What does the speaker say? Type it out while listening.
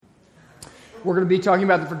We're going to be talking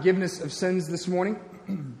about the forgiveness of sins this morning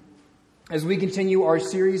as we continue our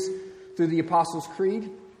series through the Apostles'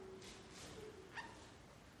 Creed.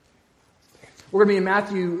 We're going to be in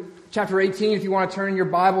Matthew chapter 18. If you want to turn in your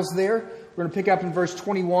Bibles there, we're going to pick up in verse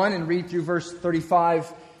 21 and read through verse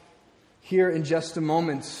 35 here in just a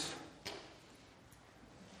moment.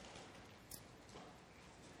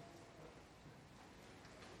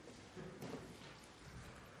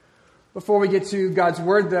 Before we get to God's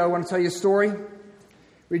Word, though, I want to tell you a story.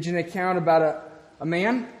 Read you an account about a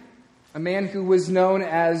man who was known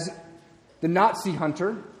as the Nazi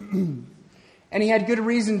hunter. And he had good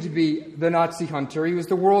reason to be the Nazi hunter. He was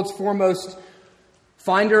the world's foremost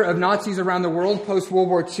finder of Nazis around the world post-World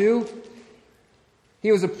War II.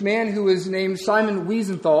 He was a man who was named Simon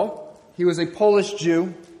Wiesenthal. He was a Polish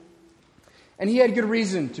Jew. And he had good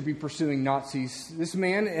reason to be pursuing Nazis. This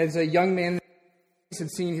man, as a young man, had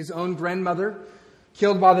seen his own grandmother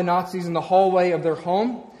killed by the Nazis in the hallway of their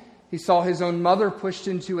home. He saw his own mother pushed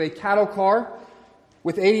into a cattle car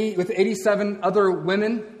with 87 other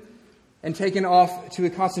women and taken off to a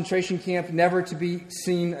concentration camp, never to be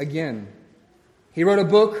seen again. He wrote a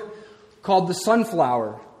book called The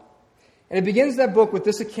Sunflower. And it begins that book with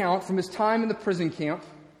this account from his time in the prison camp,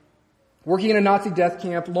 working in a Nazi death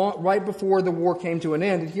camp right before the war came to an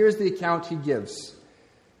end. And here's the account he gives.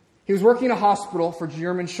 He was working in a hospital for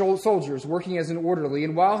German soldiers, working as an orderly,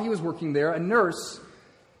 and while he was working there, a nurse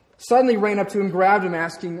suddenly ran up to him, grabbed him,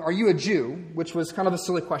 asking, "Are you a Jew?" Which was kind of a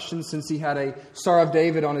silly question since he had a Star of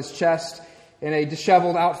David on his chest and a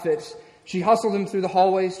disheveled outfit. She hustled him through the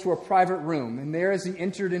hallways to a private room, and there, as he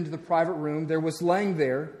entered into the private room, there was laying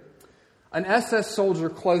there an SS soldier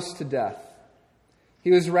close to death.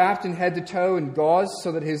 He was wrapped in head to toe in gauze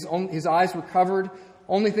so that his eyes were covered.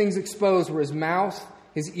 Only things exposed were his mouth,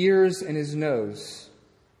 his ears, and his nose.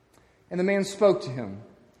 And the man spoke to him.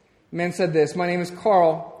 The man said this, "My name is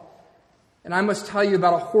Carl, and I must tell you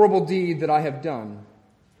about a horrible deed that I have done."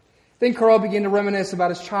 Then Carl began to reminisce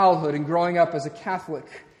about his childhood and growing up as a Catholic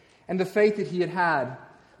and the faith that he had had,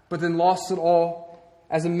 but then lost it all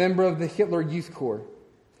as a member of the Hitler Youth Corps.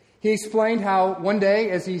 He explained how one day,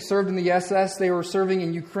 as he served in the SS, they were serving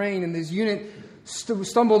in Ukraine, and his unit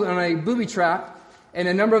stumbled on a booby trap, and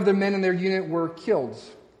a number of the men in their unit were killed.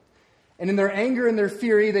 And in their anger and their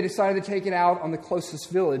fury, they decided to take it out on the closest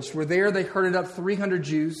village, where there they herded up 300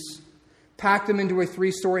 Jews, packed them into a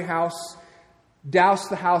 3-story house, doused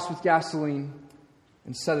the house with gasoline,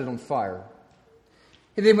 and set it on fire.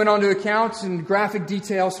 He then went on to account in graphic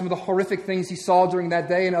detail some of the horrific things he saw during that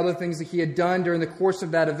day and other things that he had done during the course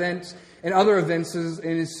of that event and other events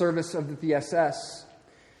in his service of the SS.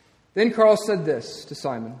 Then Carl said this to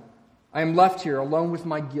Simon, "I am left here alone with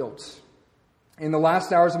my guilt. In the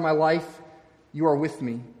last hours of my life, you are with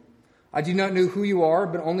me. I do not know who you are,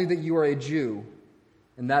 but only that you are a Jew,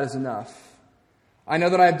 and that is enough. I know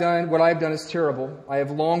that what I have done is terrible. I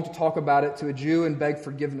have longed to talk about it to a Jew and beg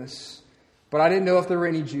forgiveness, but I didn't know if there were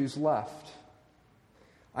any Jews left.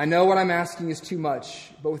 I know what I'm asking is too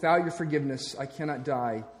much, but without your forgiveness, I cannot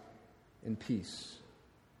die in peace."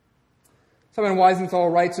 Simon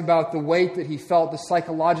Wiesenthal writes about the weight that he felt, the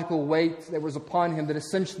psychological weight that was upon him, that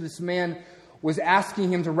essentially this man was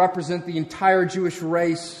asking him to represent the entire Jewish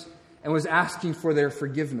race and was asking for their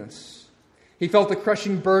forgiveness. He felt the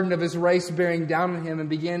crushing burden of his race bearing down on him and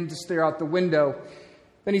began to stare out the window.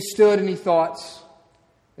 Then he stood and he thought,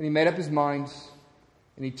 and he made up his mind,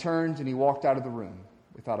 and he turned and he walked out of the room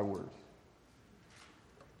without a word.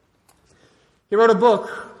 He wrote a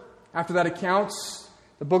book after that account,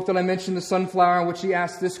 the book that I mentioned, The Sunflower, in which he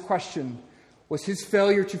asked this question: was his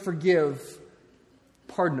failure to forgive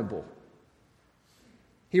pardonable?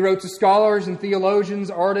 He wrote to scholars and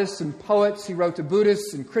theologians, artists and poets. He wrote to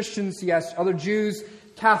Buddhists and Christians. He asked other Jews,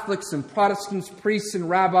 Catholics and Protestants, priests and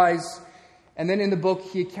rabbis. And then in the book,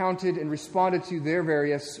 he accounted and responded to their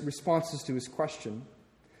various responses to his question.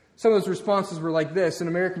 Some of those responses were like this. An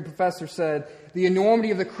American professor said, "The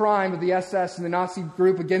enormity of the crime of the SS and the Nazi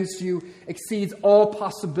group against you exceeds all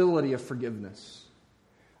possibility of forgiveness."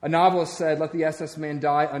 A novelist said, "Let the SS man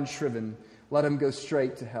die unshriven. Let him go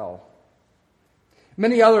straight to hell."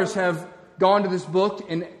 Many others have gone to this book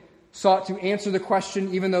and sought to answer the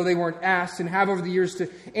question even though they weren't asked, and have over the years to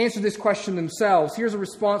answer this question themselves. Here's a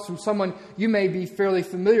response from someone you may be fairly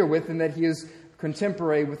familiar with in that he is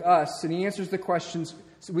contemporary with us. And he answers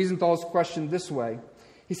Wiesenthal's question this way.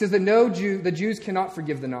 He says that the Jews cannot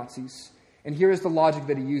forgive the Nazis. And here is the logic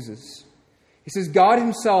that he uses. He says, God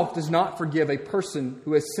himself does not forgive a person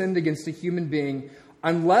who has sinned against a human being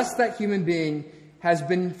unless that human being has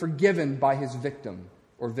been forgiven by his victim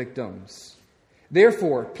or victims.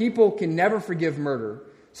 Therefore, people can never forgive murder,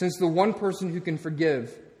 since the one person who can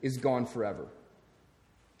forgive is gone forever.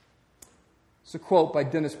 It's a quote by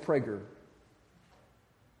Dennis Prager.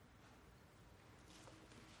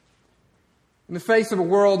 In the face of a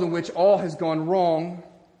world in which all has gone wrong,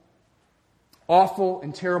 awful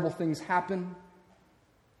and terrible things happen,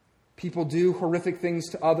 people do horrific things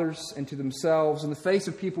to others and to themselves. In the face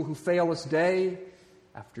of people who fail us day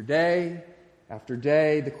after day after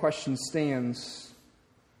day, the question stands,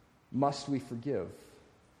 must we forgive?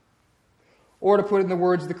 Or to put it in the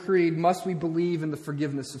words of the Creed, must we believe in the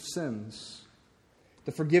forgiveness of sins?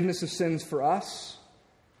 The forgiveness of sins for us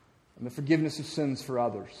and the forgiveness of sins for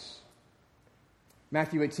others.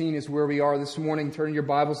 Matthew 18 is where we are this morning. Turn your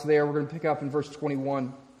Bibles there. We're going to pick up in verse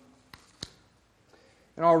 21.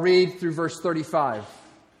 And I'll read through verse 35.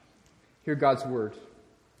 Hear God's word.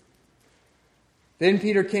 Then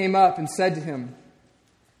Peter came up and said to him,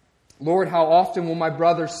 Lord, how often will my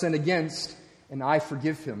brother sin against, and I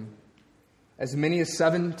forgive him? As many as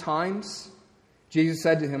 7 times? Jesus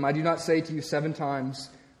said to him, I do not say to you 7 times,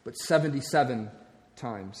 but 77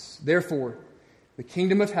 times. Therefore, the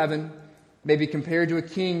kingdom of heaven may be compared to a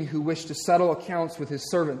king who wished to settle accounts with his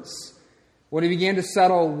servants. When he began to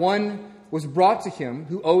settle, one was brought to him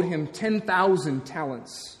who owed him 10,000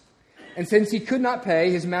 talents. And since he could not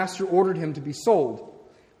pay, his master ordered him to be sold,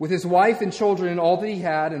 with his wife and children and all that he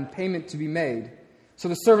had, and payment to be made. So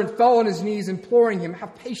the servant fell on his knees, imploring him,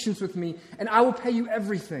 have patience with me, and I will pay you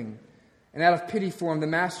everything. And out of pity for him, the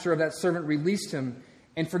master of that servant released him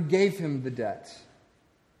and forgave him the debt.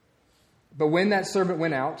 But when that servant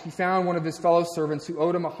went out, he found one of his fellow servants who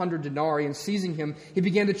owed him 100 denarii, and seizing him, he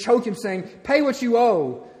began to choke him, saying, pay what you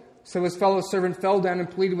owe. So his fellow servant fell down and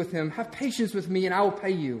pleaded with him, have patience with me, and I will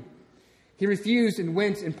pay you. He refused and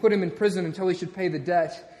went and put him in prison until he should pay the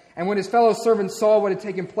debt. And when his fellow servants saw what had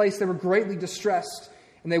taken place, they were greatly distressed,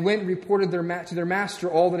 and they went and reported to their master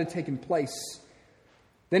all that had taken place.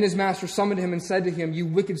 Then his master summoned him and said to him, you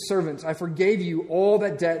wicked servant, I forgave you all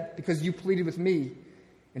that debt because you pleaded with me.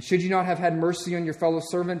 And should you not have had mercy on your fellow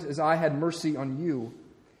servant as I had mercy on you?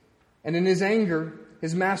 And in his anger,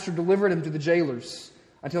 his master delivered him to the jailers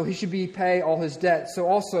until he should pay all his debt. So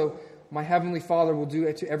also my heavenly Father will do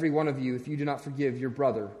it to every one of you if you do not forgive your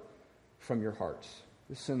brother from your heart.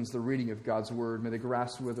 This ends the reading of God's word. May the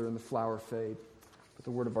grass wither and the flower fade, but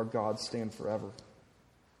the word of our God stand forever.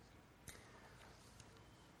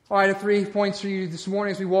 All right, I have 3 points for you this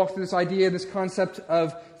morning as we walk through this idea, this concept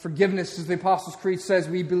of forgiveness. As the Apostles' Creed says,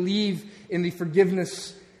 we believe in the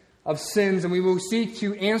forgiveness of sins, and we will seek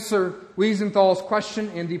to answer Wiesenthal's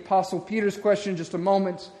question and the Apostle Peter's question in just a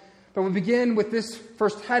moment. But we'll begin with this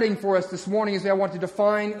first heading for us this morning as I want to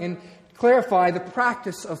define and clarify the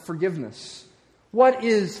practice of forgiveness. What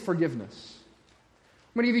is forgiveness?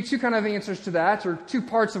 I'm going to give you 2 kind of answers to that, or 2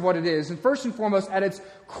 parts of what it is. And first and foremost, at its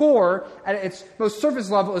core, at its most surface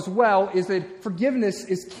level as well, is that forgiveness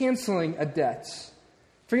is canceling a debt.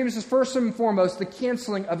 Forgiveness is first and foremost the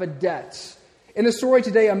canceling of a debt. In the story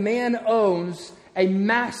today, a man owns a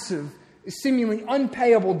massive, seemingly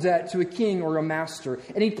unpayable debt to a king or a master,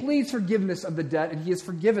 and he pleads forgiveness of the debt, and he is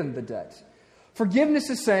forgiven the debt. Forgiveness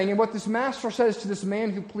is saying, and what this master says to this man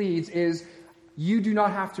who pleads is, you do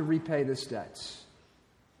not have to repay this debt.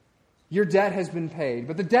 Your debt has been paid.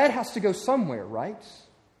 But the debt has to go somewhere, right?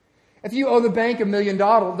 If you owe the bank $1 million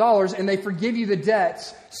and they forgive you the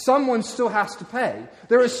debt, someone still has to pay.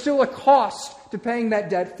 There is still a cost to paying that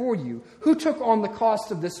debt for you. Who took on the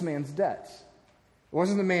cost of this man's debt? It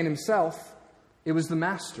wasn't the man himself. It was the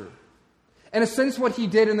master. In a sense, what he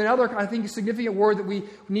did, and another, I think, significant word that we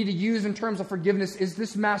need to use in terms of forgiveness is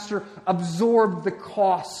this master absorbed the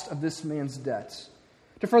cost of this man's debt.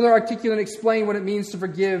 To further articulate and explain what it means to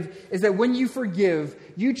forgive is that when you forgive,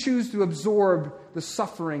 you choose to absorb the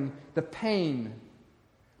suffering, the pain,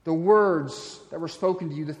 the words that were spoken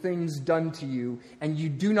to you, the things done to you, and you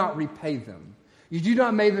do not repay them. You do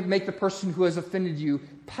not make the person who has offended you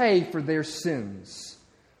pay for their sins.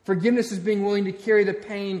 Forgiveness is being willing to carry the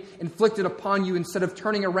pain inflicted upon you instead of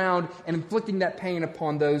turning around and inflicting that pain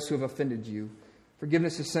upon those who have offended you.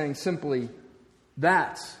 Forgiveness is saying simply,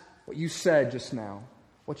 that's what you said just now.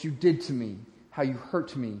 What you did to me, how you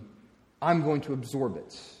hurt me, I'm going to absorb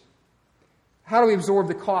it. How do we absorb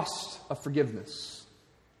the cost of forgiveness?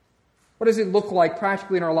 What does it look like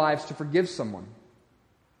practically in our lives to forgive someone?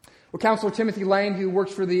 Well, Counselor Timothy Lane, who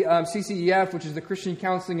works for the CCEF, which is the Christian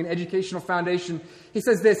Counseling and Educational Foundation, he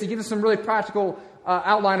says this. He gives us some really practical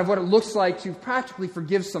outline of what it looks like to practically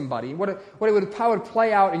forgive how it would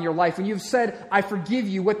play out in your life. When you've said, I forgive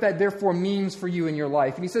you, what that therefore means for you in your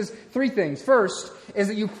life. And he says 3 things. First is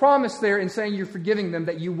that you promise there in saying you're forgiving them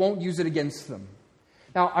that you won't use it against them.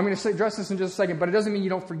 Now, I'm going to address this in just a second, but it doesn't mean you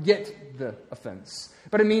don't forget the offense.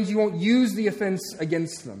 But it means you won't use the offense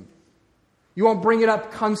against them. You won't bring it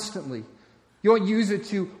up constantly. You won't use it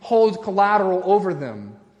to hold collateral over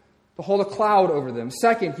them, to hold a cloud over them.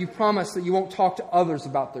 Second, you promise that you won't talk to others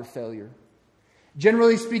about their failure.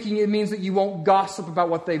 Generally speaking, it means that you won't gossip about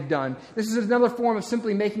what they've done. This is another form of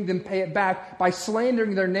simply making them pay it back by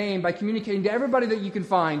slandering their name, by communicating to everybody that you can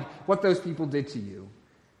find what those people did to you.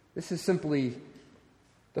 This is simply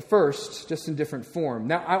the first, just in different form.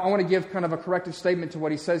 Now, I want to give kind of a corrective statement to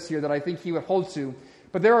what he says here that I think he would hold to.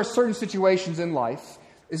 But there are certain situations in life.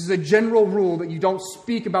 This is a general rule that you don't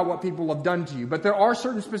speak about what people have done to you. But there are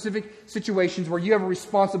certain specific situations where you have a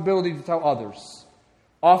responsibility to tell others.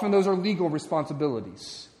 Often those are legal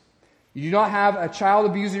responsibilities. You do not have a child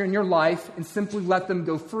abuser in your life and simply let them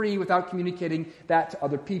go free without communicating that to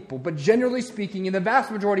other people. But generally speaking, in the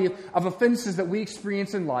vast majority of offenses that we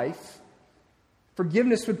experience in life,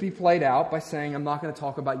 forgiveness would be played out by saying, I'm not going to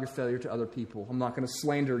talk about your failure to other people. I'm not going to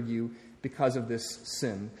slander you because of this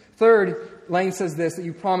sin. Third, Lane says this, that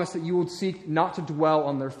you promise that you will seek not to dwell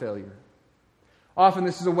on their failure. Often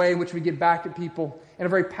this is a way in which we get back at people in a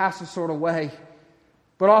very passive sort of way.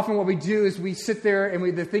 But often what we do is we sit there and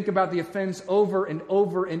we think about the offense over and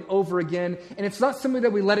over and over again. And it's not simply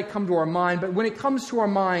that we let it come to our mind, but when it comes to our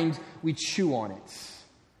mind, we chew on it.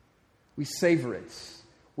 We savor it.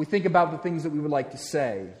 We think about the things that we would like to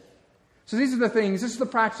say. So these are the things, this is the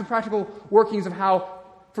practical workings of how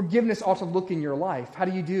forgiveness ought to look in your life. How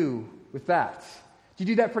do you do with that? Do you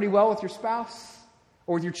do that pretty well with your spouse?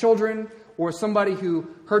 Or with your children? Or with somebody who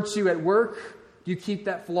hurts you at work? Do you keep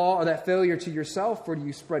that flaw or that failure to yourself, or do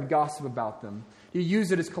you spread gossip about them? Do you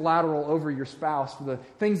use it as collateral over your spouse for the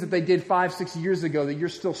things that they did 5-6 years ago that you're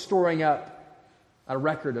still storing up a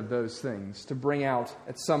record of those things to bring out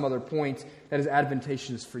at some other point that is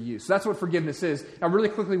advantageous for you? So that's what forgiveness is. Now really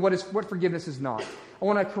quickly, what forgiveness is not. I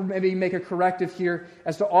want to maybe make a corrective here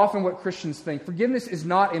as to often what Christians think. Forgiveness is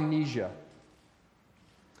not amnesia.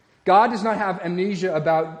 God does not have amnesia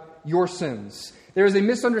about your sins. There is a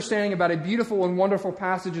misunderstanding about a beautiful and wonderful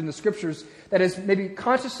passage in the Scriptures that has maybe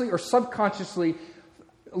consciously or subconsciously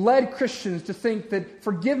led Christians to think that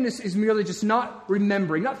forgiveness is merely just not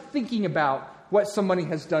remembering, not thinking about what somebody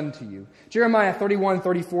has done to you. Jeremiah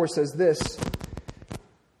 31:34 says this.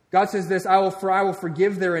 God says this, I will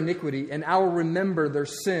forgive their iniquity, and I will remember their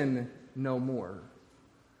sin no more.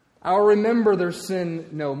 I will remember their sin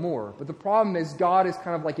no more. But the problem is God is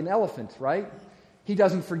kind of like an elephant, right? He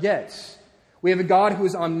doesn't forget. We have a God who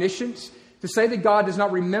is omniscient. To say that God does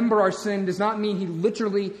not remember our sin does not mean He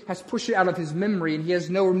literally has pushed it out of His memory and He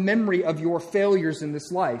has no memory of your failures in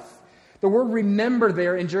this life. The word remember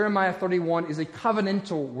there in Jeremiah 31 is a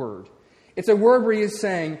covenantal word. It's a word where He is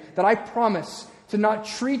saying that I promise to not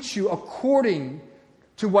treat you according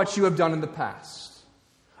to what you have done in the past.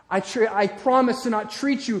 I promise to not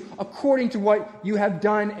treat you according to what you have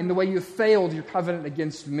done and the way you have failed your covenant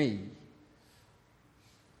against me.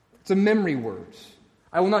 It's a memory word.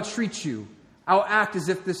 I will not treat you. I'll act as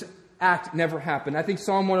if this act never happened. I think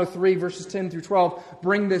Psalm 103 verses 10 through 12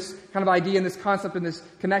 bring this kind of idea and this concept and this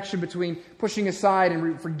connection between pushing aside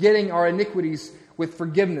and forgetting our iniquities with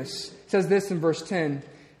forgiveness. It says this in verse 10,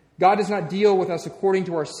 God does not deal with us according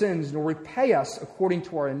to our sins, nor repay us according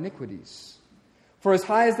to our iniquities. For as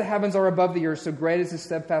high as the heavens are above the earth, so great is His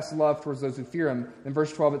steadfast love towards those who fear Him. In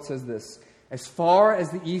verse 12 it says this, as far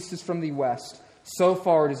as the east is from the west, so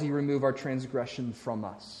far does He remove our transgression from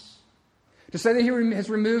us. To say that He has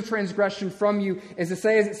removed transgression from you is to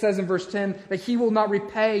say, as it says in verse 10, that He will not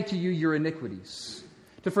repay to you your iniquities.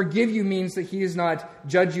 To forgive you means that He does not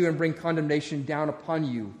judge you and bring condemnation down upon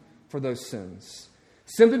you for those sins.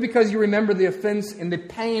 Simply because you remember the offense and the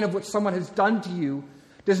pain of what someone has done to you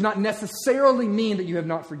does not necessarily mean that you have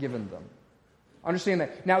not forgiven them. Understand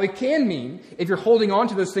that. Now, it can mean, if you're holding on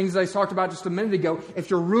to those things that I talked about just a minute ago, if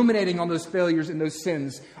you're ruminating on those failures and those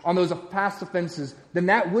sins, on those past offenses, then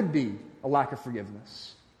that would be a lack of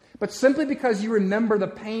forgiveness. But simply because you remember the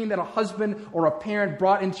pain that a husband or a parent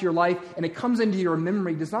brought into your life and it comes into your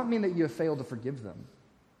memory does not mean that you have failed to forgive them.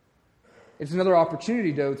 It's another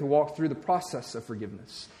opportunity, though, to walk through the process of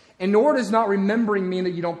forgiveness. And nor does not remembering mean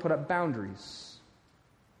that you don't put up boundaries.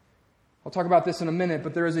 I'll talk about this in a minute,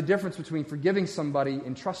 but there is a difference between forgiving somebody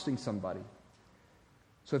and trusting somebody.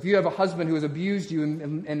 So if you have a husband who has abused you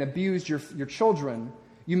and abused your children,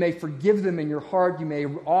 you may forgive them in your heart, you may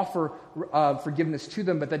offer forgiveness to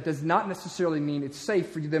them, but that does not necessarily mean it's safe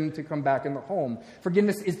for them to come back in the home.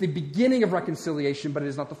 Forgiveness is the beginning of reconciliation, but it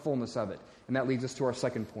is not the fullness of it. And that leads us to our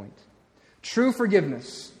second point. True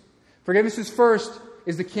forgiveness. Forgiveness is first,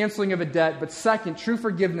 is the canceling of a debt, but second, true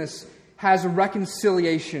forgiveness has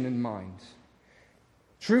reconciliation in mind.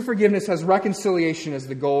 True forgiveness has reconciliation as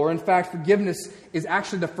the goal, or in fact, forgiveness is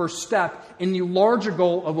actually the first step in the larger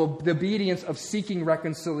goal of the obedience of seeking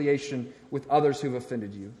reconciliation with others who have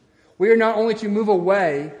offended you. We are not only to move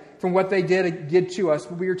away from what they did to us,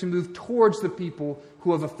 but we are to move towards the people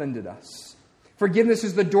who have offended us. Forgiveness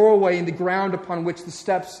is the doorway and the ground upon which the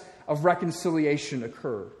steps of reconciliation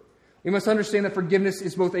occur. We must understand that forgiveness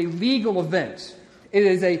is both a legal event, it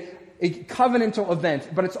is a covenantal event,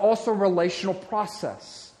 but it's also a relational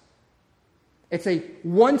process. It's a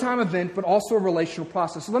one-time event, but also a relational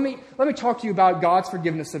process. So let me talk to you about God's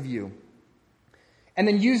forgiveness of you, and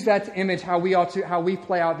then use that to image how we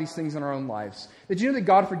play out these things in our own lives. Did you know that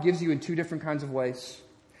God forgives you in two different kinds of ways?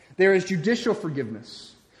 There is judicial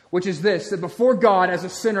forgiveness, which is this, that before God, as a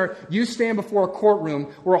sinner, you stand before a courtroom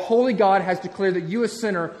where a holy God has declared that you, a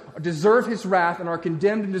sinner, deserve His wrath and are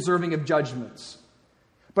condemned and deserving of judgments.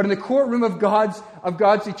 But in the courtroom of God's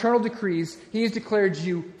eternal decrees, He has declared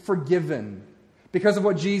you forgiven because of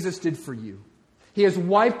what Jesus did for you. He has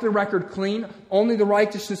wiped the record clean. Only the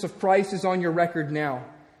righteousness of Christ is on your record now,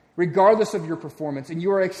 regardless of your performance, and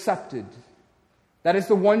you are accepted. That is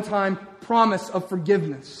the one-time promise of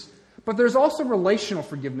forgiveness. But there's also relational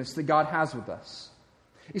forgiveness that God has with us.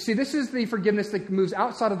 You see, this is the forgiveness that moves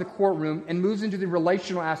outside of the courtroom and moves into the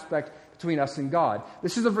relational aspect between us and God.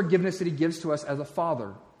 This is the forgiveness that He gives to us as a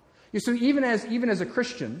Father. You see, even as a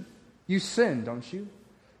Christian, you sin, don't you?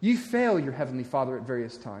 You fail your Heavenly Father at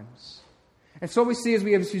various times. And so what we see is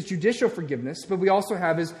we have His judicial forgiveness, but we also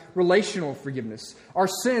have His relational forgiveness. Our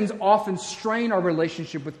sins often strain our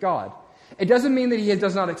relationship with God. It doesn't mean that He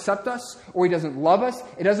does not accept us or He doesn't love us.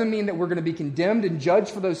 It doesn't mean that we're going to be condemned and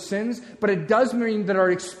judged for those sins, but it does mean that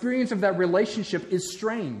our experience of that relationship is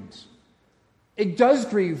strained. It does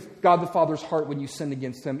grieve God the Father's heart when you sin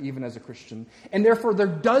against Him, even as a Christian. And therefore, there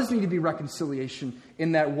does need to be reconciliation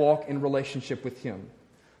in that walk and relationship with Him.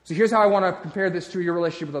 So here's how I want to compare this to your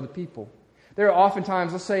relationship with other people. There are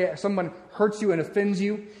oftentimes, let's say someone hurts you and offends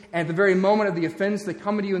you, and at the very moment of the offense, they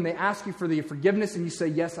come to you and they ask you for the forgiveness, and you say,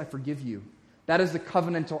 yes, I forgive you. That is the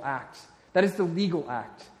covenantal act. That is the legal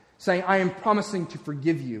act, saying, I am promising to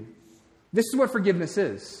forgive you. This is what forgiveness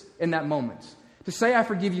is in that moment. To say I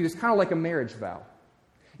forgive you is kind of like a marriage vow.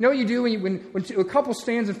 You know what you do when a couple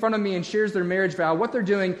stands in front of me and shares their marriage vow? What they're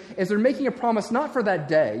doing is they're making a promise not for that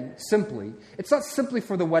day, simply. It's not simply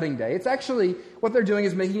for the wedding day. It's actually, what they're doing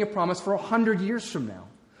is making a promise for 100 years from now.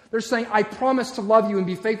 They're saying, I promise to love you and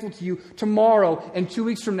be faithful to you tomorrow and 2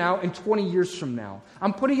 weeks from now and 20 years from now.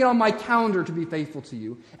 I'm putting it on my calendar to be faithful to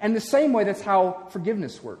you. And the same way, that's how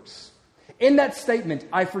forgiveness works. In that statement,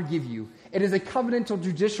 I forgive you, it is a covenantal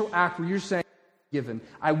judicial act where you're saying, given.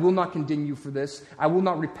 I will not condemn you for this. I will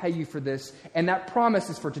not repay you for this. And that promise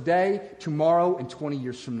is for today, tomorrow, and 20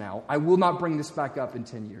 years from now. I will not bring this back up in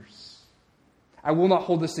 10 years. I will not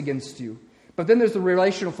hold this against you. But then there's the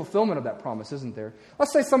relational fulfillment of that promise, isn't there?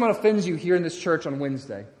 Let's say someone offends you here in this church on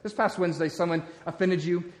Wednesday. This past Wednesday, someone offended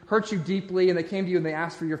you, hurt you deeply, and they came to you and they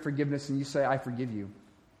asked for your forgiveness, and you say, I forgive you.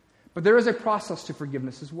 But there is a process to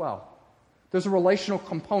forgiveness as well. There's a relational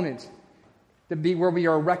component where we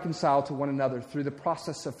are reconciled to one another through the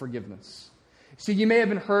process of forgiveness. See, you may have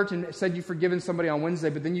been hurt and said you've forgiven somebody on Wednesday,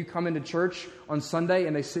 but then you come into church on Sunday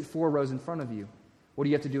and they sit 4 rows in front of you. What do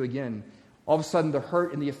you have to do again? All of a sudden, the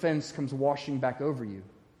hurt and the offense comes washing back over you.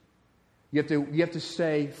 You have to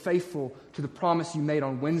stay faithful to the promise you made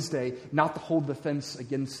on Wednesday, not to hold the offense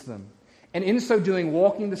against them. And in so doing,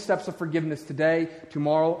 walking the steps of forgiveness today,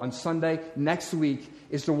 tomorrow, on Sunday, next week,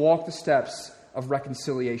 is to walk the steps of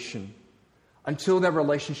reconciliation until that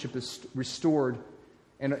relationship is restored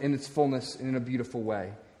in its fullness and in a beautiful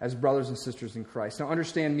way as brothers and sisters in Christ. Now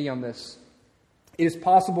understand me on this. It is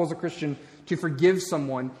possible as a Christian to forgive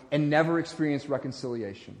someone and never experience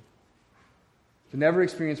reconciliation. To never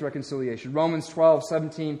experience reconciliation. Romans 12,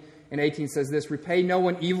 17 and 18 says this, repay no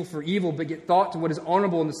one evil for evil, but give thought to what is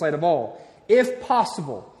honorable in the sight of all. If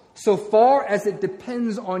possible, so far as it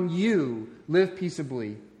depends on you, live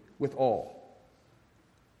peaceably with all.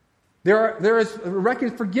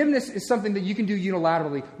 Forgiveness is something that you can do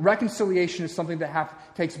unilaterally. Reconciliation is something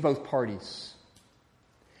that takes both parties.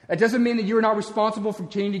 That doesn't mean that you are not responsible for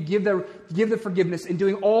continuing to give the forgiveness and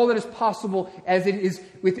doing all that is possible as it is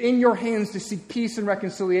within your hands to seek peace and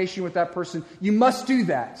reconciliation with that person. You must do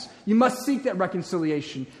that. You must seek that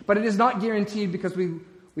reconciliation. But it is not guaranteed because we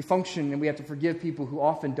function and we have to forgive people who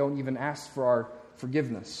often don't even ask for our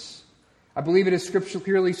forgiveness. I believe it is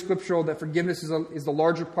clearly scriptural that forgiveness is part of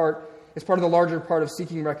the larger part of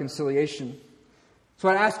seeking reconciliation. So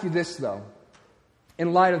I ask you this, though.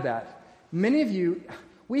 In light of that, many of you,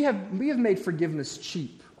 we have made forgiveness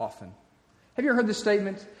cheap often. Have you ever heard this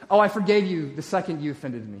statement? Oh, I forgave you the second you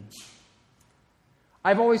offended me.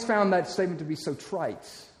 I've always found that statement to be so trite.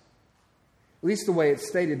 At least the way it's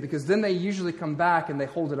stated, because then they usually come back and they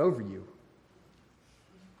hold it over you.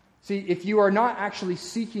 See, if you are not actually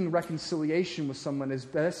seeking reconciliation with someone as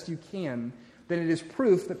best you can, then it is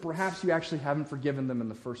proof that perhaps you actually haven't forgiven them in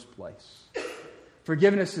the first place.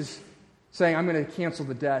 Forgiveness is saying, I'm going to cancel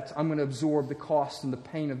the debt, I'm going to absorb the cost and the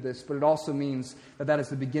pain of this, but it also means that that is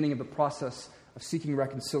the beginning of the process of seeking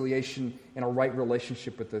reconciliation and a right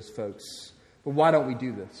relationship with those folks. But why don't we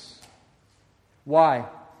do this? Why?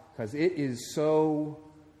 Because it is so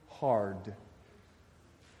hard.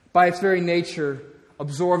 By its very nature,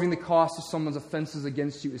 absorbing the cost of someone's offenses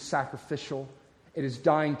against you is sacrificial. It is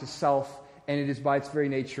dying to self, and it is by its very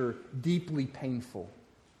nature deeply painful.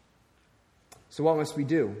 So what must we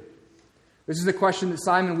do? This is the question that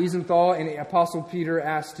Simon Wiesenthal and Apostle Peter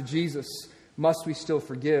asked to Jesus. Must we still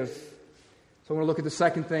forgive? So I want to look at the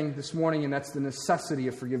second thing this morning, and that's the necessity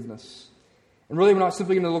of forgiveness. And really, we're not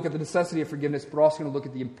simply going to look at the necessity of forgiveness, but we're also going to look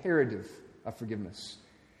at the imperative of forgiveness.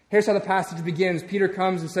 Here's how the passage begins. Peter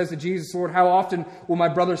comes and says to Jesus, Lord, how often will my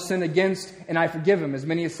brother sin against and I forgive him? As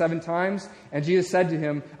many as 7 times? And Jesus said to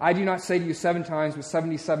him, I do not say to you 7 times, but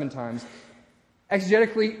 77 times.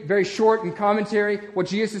 Exegetically, very short in commentary, what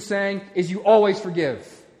Jesus is saying is you always forgive.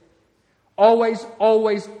 Always,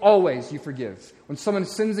 always, always you forgive. When someone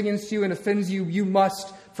sins against you and offends you, you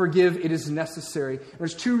must forgive. It is necessary.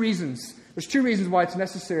 There's 2 reasons. There's 2 reasons why it's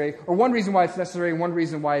necessary, or 1 reason why it's necessary and 1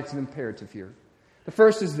 reason why it's an imperative here. The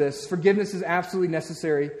first is this: forgiveness is absolutely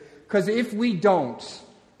necessary because if we don't,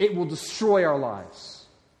 it will destroy our lives.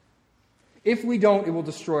 If we don't, it will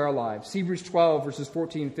destroy our lives. Hebrews 12, verses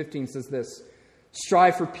 14 and 15 says this: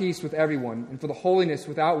 strive for peace with everyone and for the holiness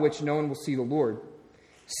without which no one will see the Lord.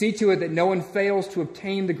 See to it that no one fails to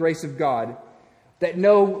obtain the grace of God, that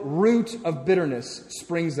no root of bitterness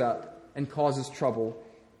springs up and causes trouble,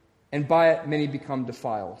 and by it many become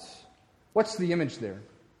defiled. What's the image there?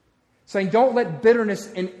 Saying, don't let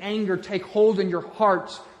bitterness and anger take hold in your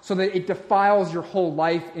heart so that it defiles your whole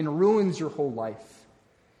life and ruins your whole life.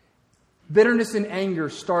 Bitterness and anger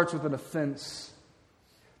starts with an offense.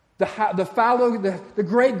 The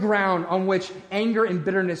great ground on which anger and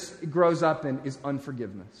bitterness grows up in is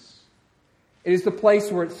unforgiveness. It is the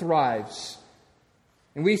place where it thrives.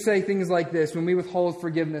 And we say things like this, when we withhold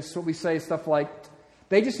forgiveness, what we say is stuff like,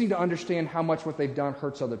 they just need to understand how much what they've done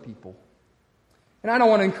hurts other people. And I don't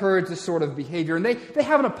want to encourage this sort of behavior. And they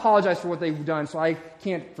haven't apologized for what they've done, so I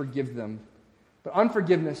can't forgive them. But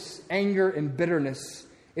unforgiveness, anger, and bitterness,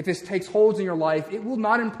 if this takes hold in your life, it will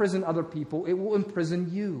not imprison other people. It will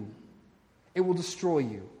imprison you. It will destroy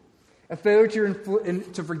you. A failure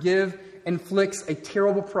to forgive inflicts a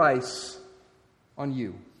terrible price on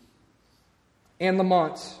you. Anne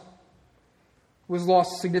Lamont, who has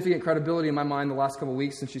lost significant credibility in my mind the last couple of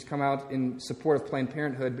weeks since she's come out in support of Planned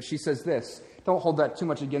Parenthood, but she says this. Don't hold that too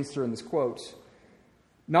much against her in this quote.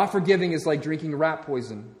 Not forgiving is like drinking rat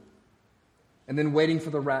poison and then waiting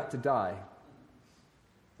for the rat to die.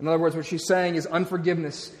 In other words, what she's saying is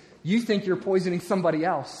unforgiveness. You think you're poisoning somebody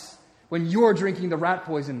else when you're drinking the rat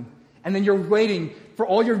poison, and then you're waiting for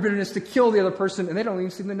all your bitterness to kill the other person, and they don't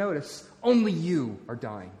even seem to notice. Only you are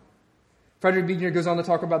dying. Frederick Buechner goes on to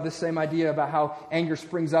talk about this same idea about how anger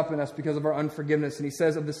springs up in us because of our unforgiveness. And he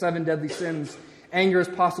says, of the 7 deadly sins, anger is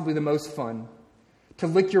possibly the most fun. To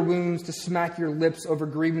lick your wounds, to smack your lips over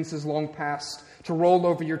grievances long past, to roll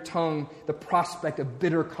over your tongue the prospect of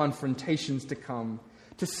bitter confrontations to come,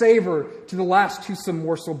 to savor to the last toothsome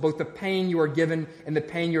morsel both the pain you are given and the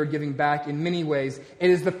pain you are giving back. In many ways, it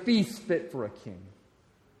is the feast fit for a king.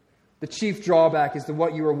 The chief drawback is that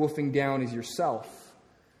what you are wolfing down is yourself.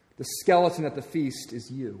 The skeleton at the feast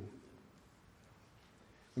is you.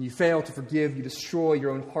 When you fail to forgive, you destroy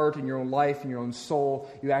your own heart and your own life and your own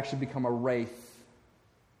soul. You actually become a wraith.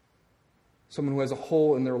 Someone who has a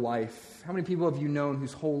hole in their life. How many people have you known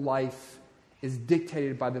whose whole life is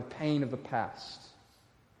dictated by the pain of the past?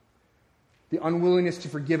 The unwillingness to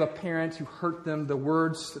forgive a parent who hurt them, the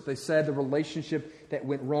words that they said, the relationship that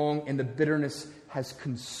went wrong, and the bitterness has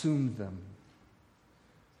consumed them.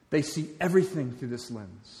 They see everything through this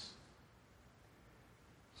lens.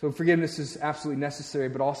 So forgiveness is absolutely necessary,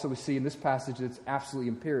 but also we see in this passage that it's absolutely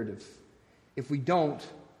imperative. If we don't,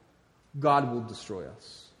 God will destroy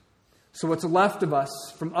us. So what's left of us,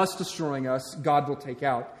 from us destroying us, God will take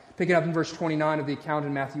out. Picking up in verse 29 of the account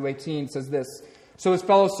in Matthew 18, it says this: so his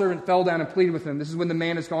fellow servant fell down and pleaded with him. This is when the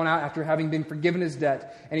man has gone out after having been forgiven his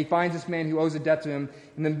debt, and he finds this man who owes a debt to him.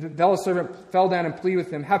 And the fellow servant fell down and pleaded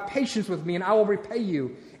with him, have patience with me, and I will repay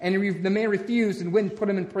you. And the man refused and went and put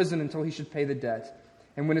him in prison until he should pay the debt.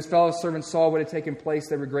 And when his fellow servants saw what had taken place,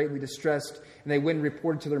 they were greatly distressed, and they went and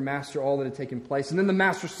reported to their master all that had taken place. And then the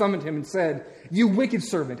master summoned him and said, "You wicked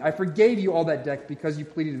servant, I forgave you all that debt because you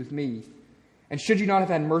pleaded with me. And should you not have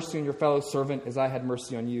had mercy on your fellow servant as I had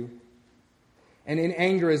mercy on you?" And in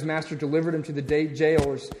anger his master delivered him to the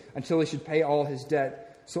jailers until he should pay all his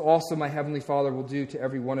debt. So also my heavenly Father will do to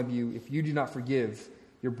every one of you if you do not forgive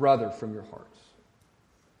your brother from your heart.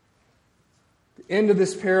 The end of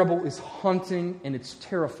this parable is haunting and it's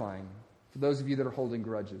terrifying for those of you that are holding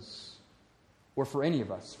grudges, or for any of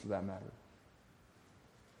us for that matter.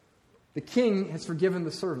 The king has forgiven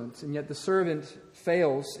the servant, and yet the servant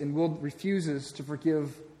fails and refuses to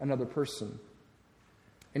forgive another person.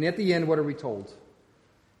 And at the end, what are we told?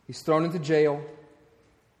 He's thrown into jail.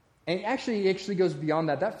 And he actually goes beyond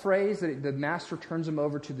that. That phrase that the master turns him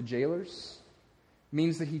over to the jailers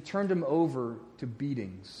means that he turned him over to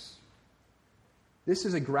beatings. This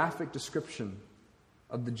is a graphic description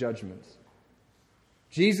of the judgment.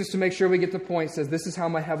 Jesus, to make sure we get the point, says, "This is how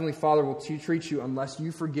my heavenly Father will treat you unless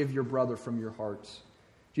you forgive your brother from your heart."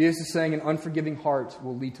 Jesus is saying an unforgiving heart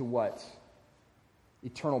will lead to what?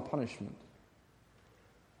 Eternal punishment.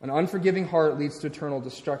 An unforgiving heart leads to eternal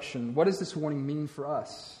destruction. What does this warning mean for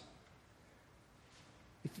us?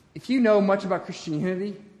 If you know much about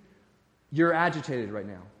Christianity, you're agitated right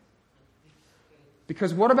now.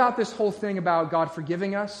 Because what about this whole thing about God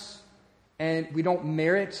forgiving us and we don't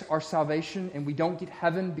merit our salvation and we don't get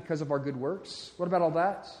heaven because of our good works? What about all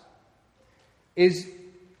that? Is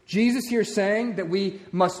Jesus here saying that we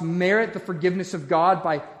must merit the forgiveness of God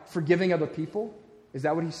by forgiving other people? Is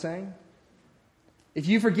that what he's saying? If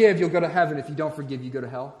you forgive, you'll go to heaven. If you don't forgive, you go to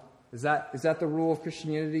hell. Is that the rule of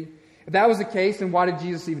Christianity? If that was the case, then why did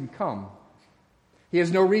Jesus even come? He has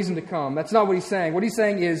no reason to come. That's not what he's saying. What he's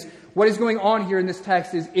saying is, what is going on here in this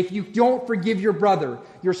text is, if you don't forgive your brother,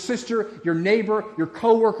 your sister, your neighbor, your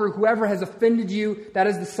coworker, whoever has offended you, that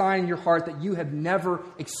is the sign in your heart that you have never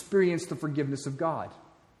experienced the forgiveness of God.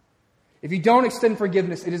 If you don't extend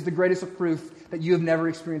forgiveness, it is the greatest of proof that you have never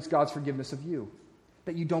experienced God's forgiveness of you.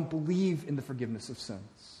 That you don't believe in the forgiveness of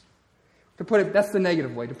sins. To put it, that's the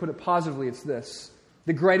negative way. To put it positively, it's this.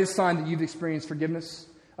 The greatest sign that you've experienced forgiveness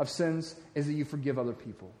of sins is that you forgive other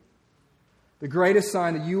people. The greatest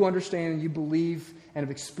sign that you understand and you believe and have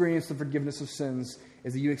experienced the forgiveness of sins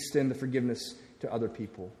is that you extend the forgiveness to other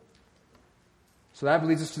people. So that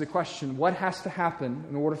leads us to the question, what has to happen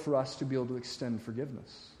in order for us to be able to extend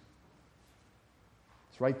forgiveness?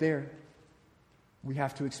 It's right there. We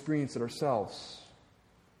have to experience it ourselves.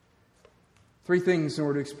 3 things in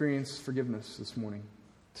order to experience forgiveness this morning.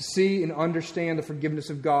 To see and understand the forgiveness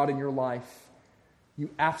of God in your life, you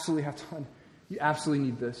absolutely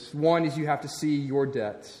need this. 1 is you have to see your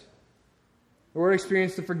debt. In order to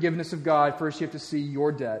experience the forgiveness of God, first you have to see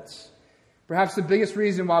your debts. Perhaps the biggest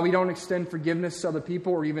reason why we don't extend forgiveness to other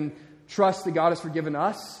people or even trust that God has forgiven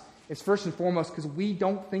us is first and foremost because we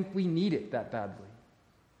don't think we need it that badly.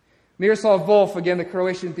 Miroslav Volf, again the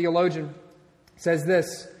Croatian theologian, says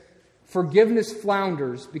this: "Forgiveness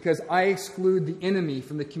flounders because I exclude the enemy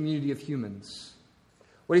from the community of humans."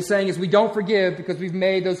 What he's saying is we don't forgive because we've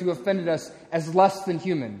made those who offended us as less than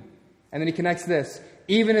human. And then he connects this: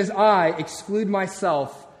 "Even as I exclude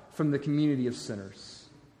myself from the community of sinners."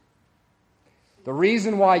 The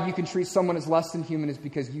reason why you can treat someone as less than human is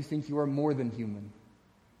because you think you are more than human.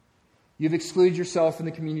 You've excluded yourself from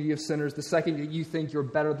the community of sinners. The second that you think you're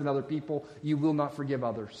better than other people, you will not forgive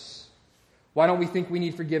others. Why don't we think we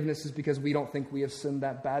need forgiveness is because we don't think we have sinned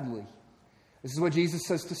that badly. This is what Jesus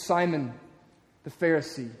says to Simon, the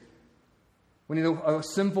Pharisee. When a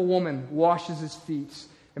sinful woman washes his feet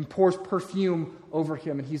and pours perfume over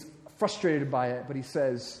him, and he's frustrated by it, but he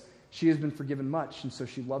says, she has been forgiven much, and so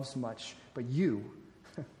she loves much. But you,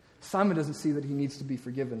 Simon doesn't see that he needs to be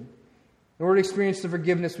forgiven. In order to experience the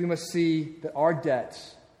forgiveness, we must see that our debt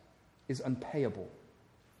is unpayable.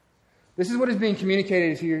 This is what is being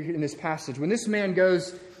communicated here in this passage. When this man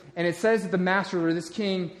goes, and it says that the master, or this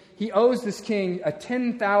king, he owes this king a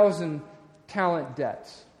 10,000 talent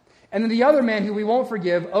debt. And then the other man, who we won't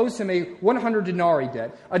forgive, owes him a 100 denarii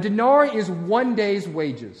debt. A denarii is 1 day's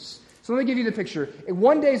wages. So let me give you the picture.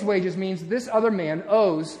 1 day's wages means this other man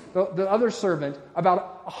owes the other servant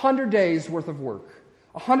about 100 days worth of work.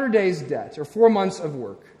 100 days debt, or 4 months of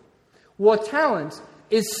work. Well, a talent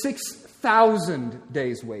is 6,000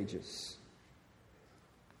 days' wages.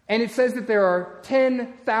 And it says that there are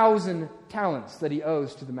 10,000 talents that he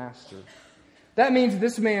owes to the master. That means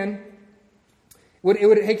this man, it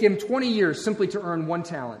would take him 20 years simply to earn 1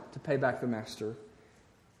 talent to pay back the master.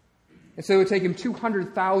 And so it would take him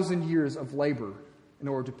 200,000 years of labor in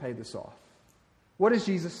order to pay this off. What is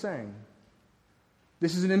Jesus saying?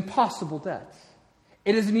 This is an impossible debt.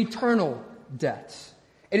 It is an eternal debt.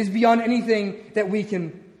 It is beyond anything that we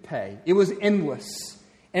can pay. It was endless.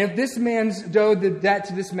 And if this man's owed the debt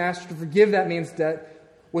to this master, to forgive that man's debt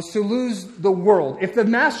was to lose the world. If the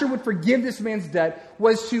master would forgive this man's debt,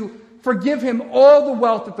 was to forgive him all the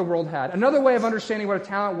wealth that the world had. Another way of understanding what a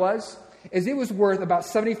talent was is it was worth about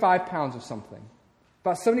 75 pounds of something.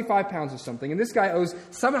 About 75 pounds of something. And this guy owes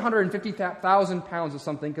 750,000 pounds of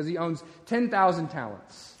something because he owns 10,000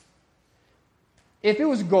 talents. If it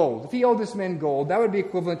was gold, if he owed this man gold, that would be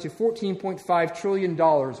equivalent to $14.5 trillion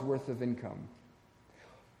worth of income.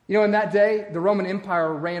 You know, in that day, the Roman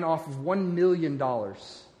Empire ran off of $1 million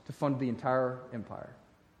to fund the entire empire.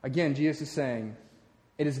 Again, Jesus is saying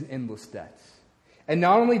it is an endless debt. And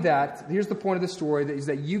not only that, here's the point of the story, is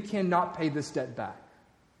that you cannot pay this debt back.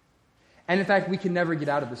 And in fact, we can never get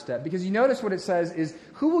out of this debt. Because you notice what it says is,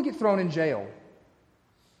 who will get thrown in jail?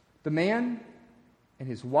 The man and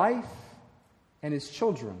his wife and his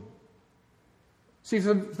children. See,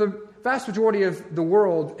 the vast majority of the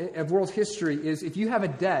world, of world history, is if you have a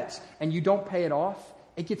debt and you don't pay it off,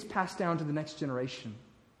 it gets passed down to the next generation.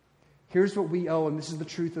 Here's what we owe, and this is the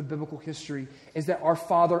truth of biblical history, is that our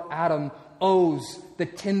father Adam owes the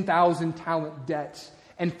 10,000 talent debt.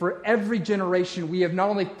 And for every generation, we have not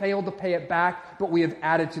only failed to pay it back, but we have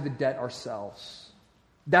added to the debt ourselves.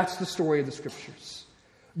 That's the story of the Scriptures.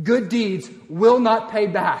 Good deeds will not pay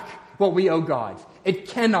back what we owe God. It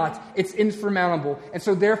cannot. It's insurmountable. And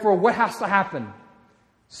so therefore, what has to happen?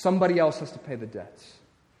 Somebody else has to pay the debt.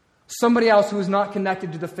 Somebody else who is not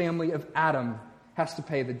connected to the family of Adam has to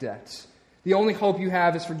pay the debt. The only hope you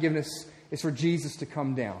have is forgiveness, is for Jesus to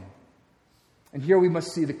come down. And here we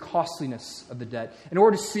must see the costliness of the debt. In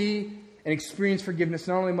order to see and experience forgiveness,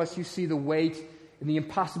 not only must you see the weight and the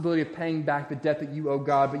impossibility of paying back the debt that you owe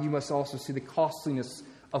God, but you must also see the costliness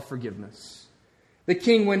of forgiveness.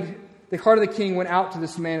 The heart of the king went out to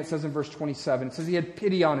this man, it says in verse 27. It says he had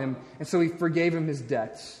pity on him, and so he forgave him his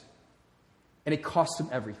debts. And it cost him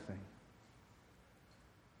everything.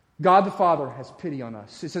 God the Father has pity on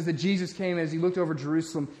us. It says that Jesus came, and as he looked over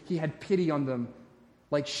Jerusalem, he had pity on them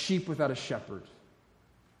like sheep without a shepherd.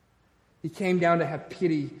 He came down to have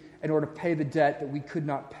pity in order to pay the debt that we could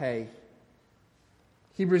not pay.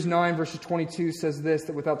 Hebrews 9 verses 22 says this,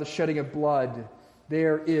 that without the shedding of blood,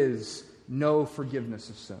 there is no forgiveness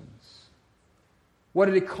of sins. What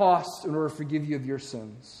did it cost in order to forgive you of your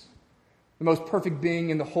sins? The most perfect being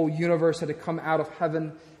in the whole universe had to come out of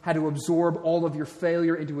heaven, had to absorb all of your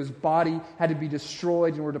failure into his body, had to be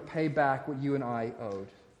destroyed in order to pay back what you and I owed.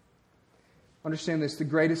 Understand this, the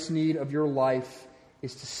greatest need of your life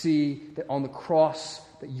is to see that on the cross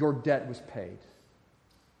that your debt was paid.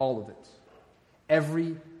 All of it.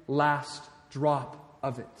 Every last drop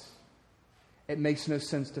of it. It makes no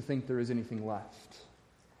sense to think there is anything left.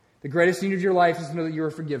 The greatest need of your life is to know that you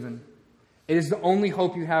are forgiven. It is the only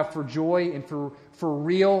hope you have for joy and for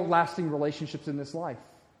real, lasting relationships in this life.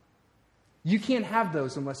 You can't have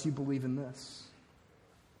those unless you believe in this.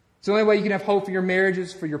 It's the only way you can have hope for your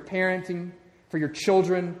marriages, for your parenting, for your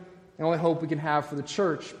children, the only hope we can have for the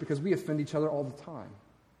church, because we offend each other all the time,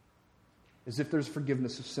 as if there's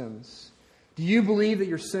forgiveness of sins. Do you believe that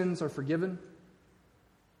your sins are forgiven?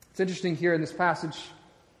 It's interesting here in this passage.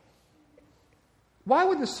 Why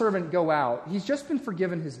would the servant go out? He's just been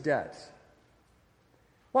forgiven his debt.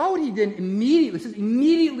 Why would he then immediately, it says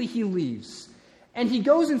immediately he leaves, and he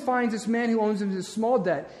goes and finds this man who owns him this small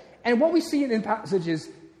debt, and what we see in the passage is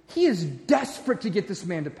he is desperate to get this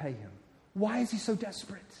man to pay him. Why is he so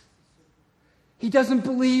desperate? He doesn't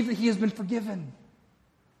believe that he has been forgiven.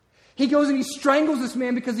 He goes and he strangles this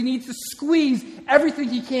man because he needs to squeeze everything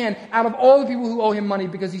he can out of all the people who owe him money,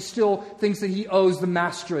 because he still thinks that he owes the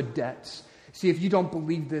master a debt. See, if you don't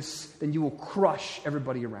believe this, then you will crush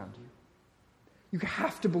everybody around you. You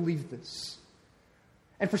have to believe this.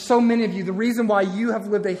 And for so many of you, the reason why you have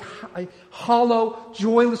lived a hollow,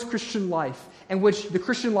 joyless Christian life, in which the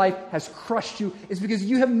Christian life has crushed you, is because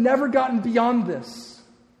you have never gotten beyond this.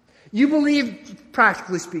 You believe,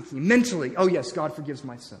 practically speaking, mentally, oh yes, God forgives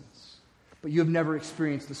my sins. But you have never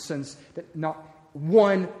experienced the sense that not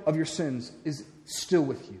one of your sins is still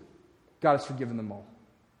with you. God has forgiven them all.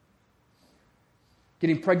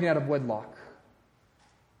 Getting pregnant out of wedlock.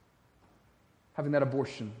 Having that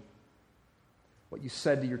abortion. What you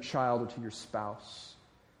said to your child or to your spouse.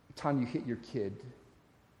 The time you hit your kid.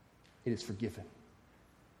 It is forgiven. Do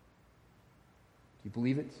you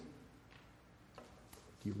believe it?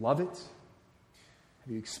 Do you love it?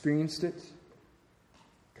 Have you experienced it?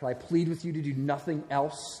 Could I plead with you to do nothing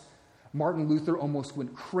else? Martin Luther almost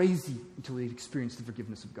went crazy until he had experienced the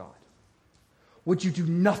forgiveness of God. Would you do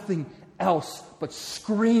nothing else but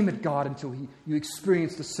scream at God until you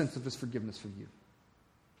experience the sense of His forgiveness for you?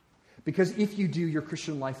 Because if you do, your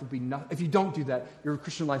Christian life will be nothing. If you don't do that, your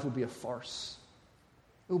Christian life will be a farce.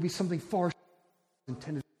 It will be something far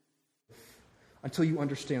intended until you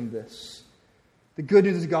understand this. The good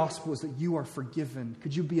news of the gospel is that you are forgiven.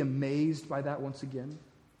 Could you be amazed by that once again?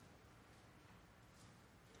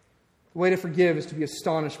 The way to forgive is to be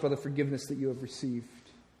astonished by the forgiveness that you have received.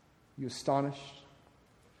 Are you astonished?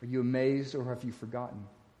 Are you amazed? Or have you forgotten?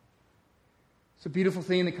 It's a beautiful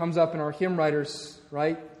thing that comes up in our hymn writers,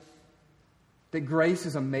 right? That grace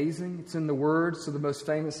is amazing. It's in the words of the most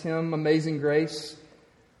famous hymn, Amazing Grace.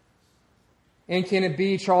 And can it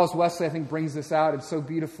be, Charles Wesley, I think, brings this out and so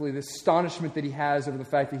beautifully, this astonishment that he has over the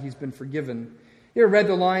fact that he's been forgiven. You ever read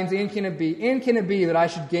the lines, and can it be that I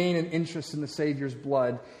should gain an interest in the Savior's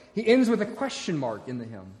blood? He ends with a question mark in the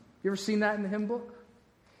hymn. You ever seen that in the hymn book?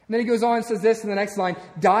 And then he goes on and says this in the next line,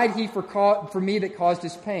 died he for me that caused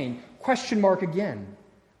his pain? Question mark again.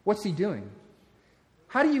 What's he doing?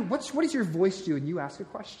 What does your voice do when you ask a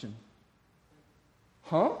question?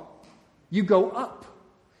 Huh? You go up.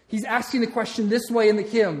 He's asking the question this way in the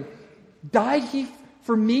hymn. Died he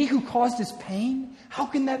for me who caused his pain? How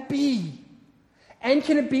can that be? And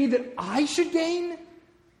can it be that I should gain?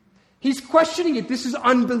 He's questioning it. This is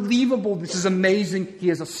unbelievable. This is amazing. He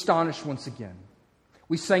is astonished once again.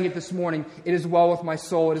 We sang it this morning. It is well with my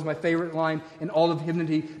soul. It is my favorite line in all of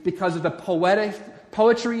hymnody because of the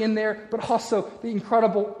poetry in there, but also the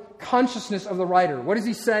incredible consciousness of the writer. What does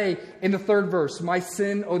he say in the third verse? My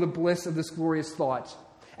sin, oh the bliss of this glorious thought.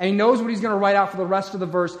 And he knows what he's going to write out for the rest of the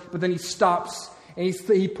verse, but then he stops and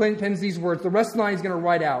he pens these words. The rest of the line he's going to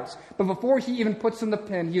write out. But before he even puts in the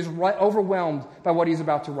pen, he is overwhelmed by what he's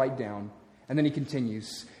about to write down. And then he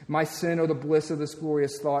continues. My sin, oh the bliss of this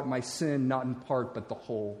glorious thought, my sin, not in part but the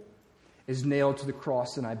whole, is nailed to the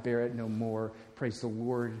cross and I bear it no more. Praise the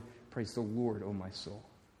Lord, oh my soul.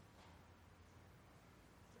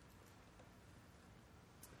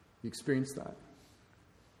 You experienced that?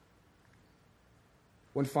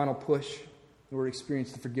 One final push in order to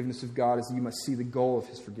experience the forgiveness of God is that you must see the goal of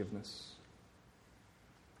His forgiveness.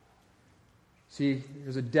 See,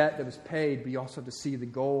 there's a debt that was paid, but you also have to see the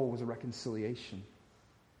goal was a reconciliation.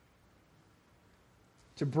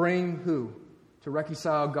 To bring who? To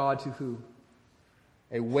reconcile God to who?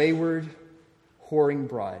 A wayward, whoring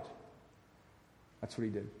bride. That's what he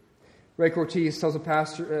did. Ray Cortez tells a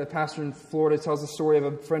pastor in Florida, tells the story of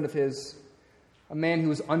a friend of his, a man who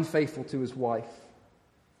was unfaithful to his wife.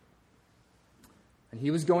 And he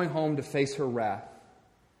was going home to face her wrath.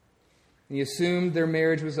 And he assumed their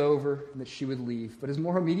marriage was over and that she would leave. But his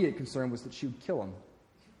more immediate concern was that she would kill him.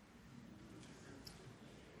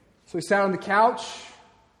 So he sat on the couch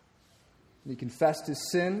and he confessed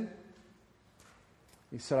his sin.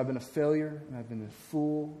 He said, I've been a failure and I've been a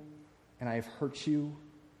fool and I have hurt you.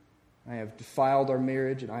 I have defiled our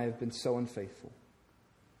marriage and I have been so unfaithful.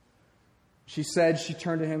 She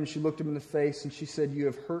turned to him and she looked him in the face and she said, you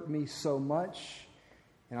have hurt me so much.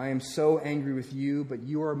 And I am so angry with you, but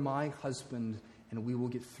you are my husband, and we will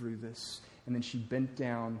get through this. And then she bent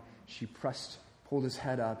down, she pulled his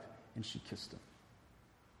head up, and she kissed him.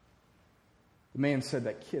 The man said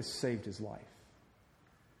that kiss saved his life.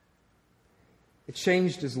 It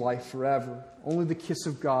changed his life forever. Only the kiss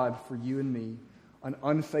of God for you and me, an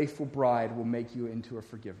unfaithful bride, will make you into a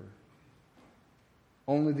forgiver.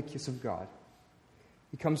 Only the kiss of God.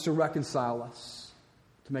 He comes to reconcile us,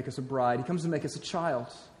 to make us a bride. He comes to make us a child.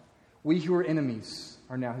 We who are enemies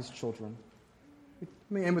are now His children. Let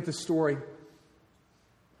me end with this story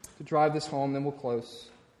to drive this home, then we'll close.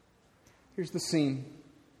 Here's the scene.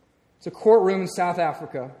 It's a courtroom in South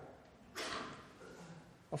Africa.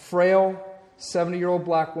 A frail 70-year-old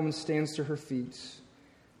black woman stands to her feet.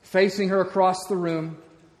 Facing her across the room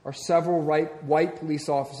are several white police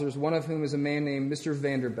officers, one of whom is a man named Mr.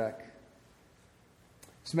 Vanderbeck.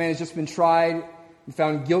 This man has just been tried and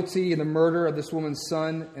found guilty in the murder of this woman's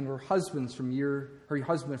son and her husband from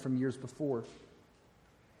years before.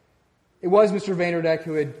 It was Mr. Vanderbeck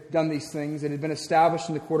who had done these things. It had been established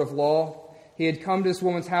in the court of law. He had come to this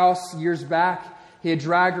woman's house years back. He had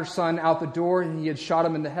dragged her son out the door and he had shot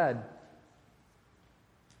him in the head.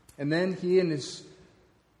 And then he and his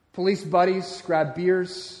police buddies grabbed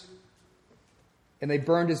beers and they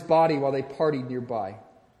burned his body while they partied nearby.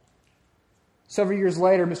 Several years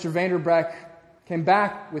later, Mr. Vanderbeck came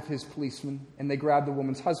back with his policemen, and they grabbed the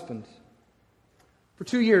woman's husband. For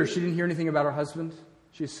 2 years, she didn't hear anything about her husband.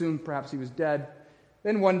 She assumed perhaps he was dead.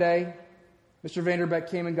 Then one day, Mr. Vanderbeck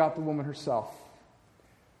came and got the woman herself.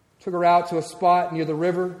 Took her out to a spot near the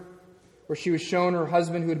river where she was shown her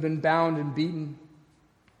husband who had been bound and beaten.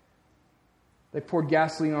 They poured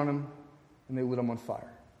gasoline on him, and they lit him on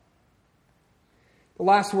fire. The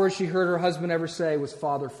last word she heard her husband ever say was,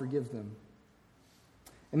 "Father, forgive them."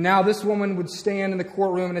 And now this woman would stand in the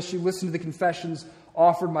courtroom, and as she listened to the confessions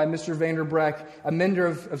offered by Mr. Vanderbreck, a member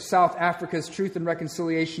of South Africa's Truth and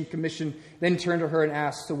Reconciliation Commission, then turned to her and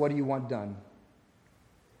asked, "So what do you want done?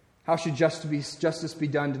 How should justice be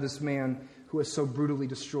done to this man who has so brutally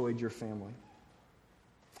destroyed your family?"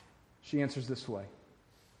 She answers this way: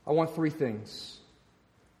 "I want 3 things.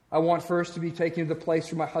 I want first to be taken to the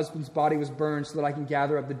place where my husband's body was burned so that I can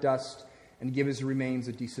gather up the dust and give his remains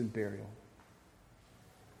a decent burial."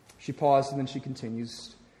 She paused and then she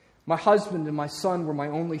continues, "My husband and my son were my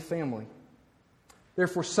only family.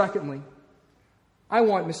 Therefore, secondly, I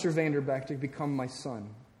want Mr. Vanderbreck to become my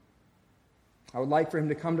son. I would like for him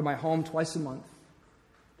to come to my home twice a month,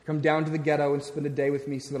 to come down to the ghetto and spend a day with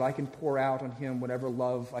me so that I can pour out on him whatever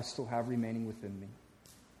love I still have remaining within me.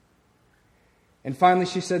 And finally,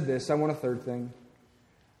 she said this: I want a third thing.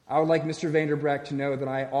 I would like Mr. Vanderbreck to know that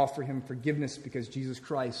I offer him forgiveness because Jesus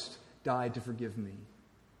Christ died to forgive me.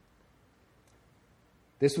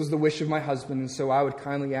 This was the wish of my husband, and so I would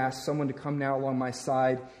kindly ask someone to come now along my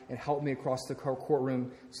side and help me across the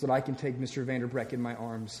courtroom so that I can take Mr. Vanderbreck in my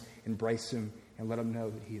arms, embrace him, and let him know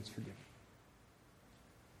that he is forgiven."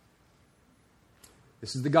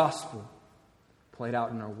 This is the gospel played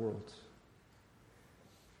out in our world.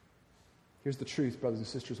 Here's the truth, brothers and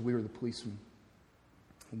sisters. We were the policemen,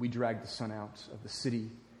 and we dragged the son out of the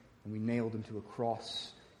city, and we nailed him to a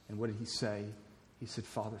cross. And what did he say? He said,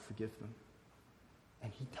 "Father, forgive them."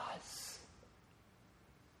 And he does.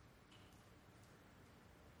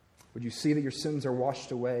 Would you see that your sins are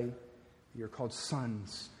washed away, that you're called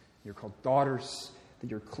sons, you're called daughters, that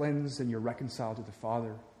you're cleansed and you're reconciled to the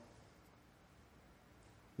Father?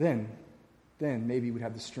 Then maybe we'd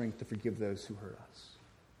have the strength to forgive those who hurt us.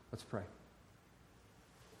 Let's pray.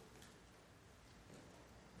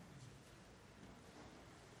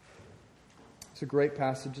 It's a great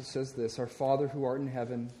passage. It says this: "Our Father who art in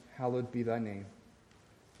heaven, hallowed be thy name.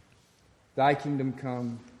 Thy kingdom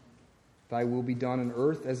come, thy will be done on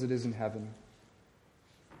earth as it is in heaven.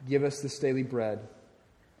 Give us this daily bread,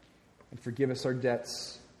 and forgive us our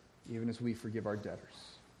debts, even as we forgive our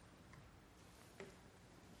debtors."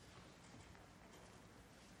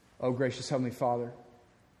 Oh, gracious Heavenly Father,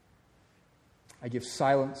 I give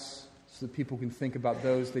silence so that people can think about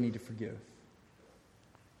those they need to forgive.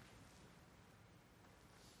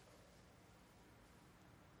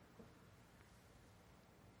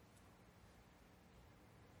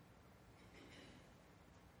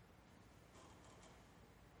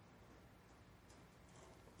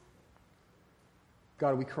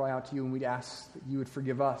 God, we cry out to you and we'd ask that you would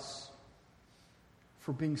forgive us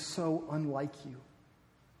for being so unlike you,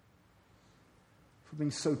 for being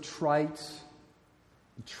so trite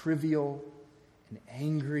and trivial and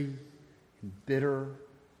angry and bitter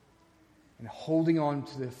and holding on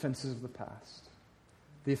to the offenses of the past,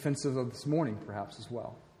 the offenses of this morning perhaps as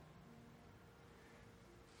well.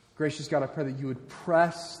 Gracious God, I pray that you would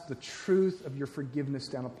press the truth of your forgiveness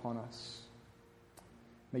down upon us.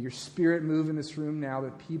 May your Spirit move in this room now,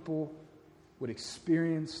 that people would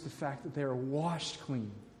experience the fact that they are washed clean,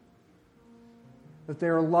 that they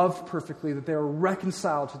are loved perfectly, that they are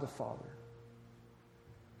reconciled to the Father,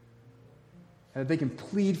 and that they can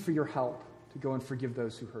plead for your help to go and forgive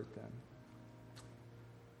those who hurt them.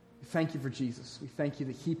 We thank you for Jesus. We thank you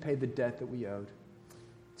that he paid the debt that we owed.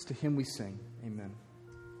 It's to him we sing. Amen.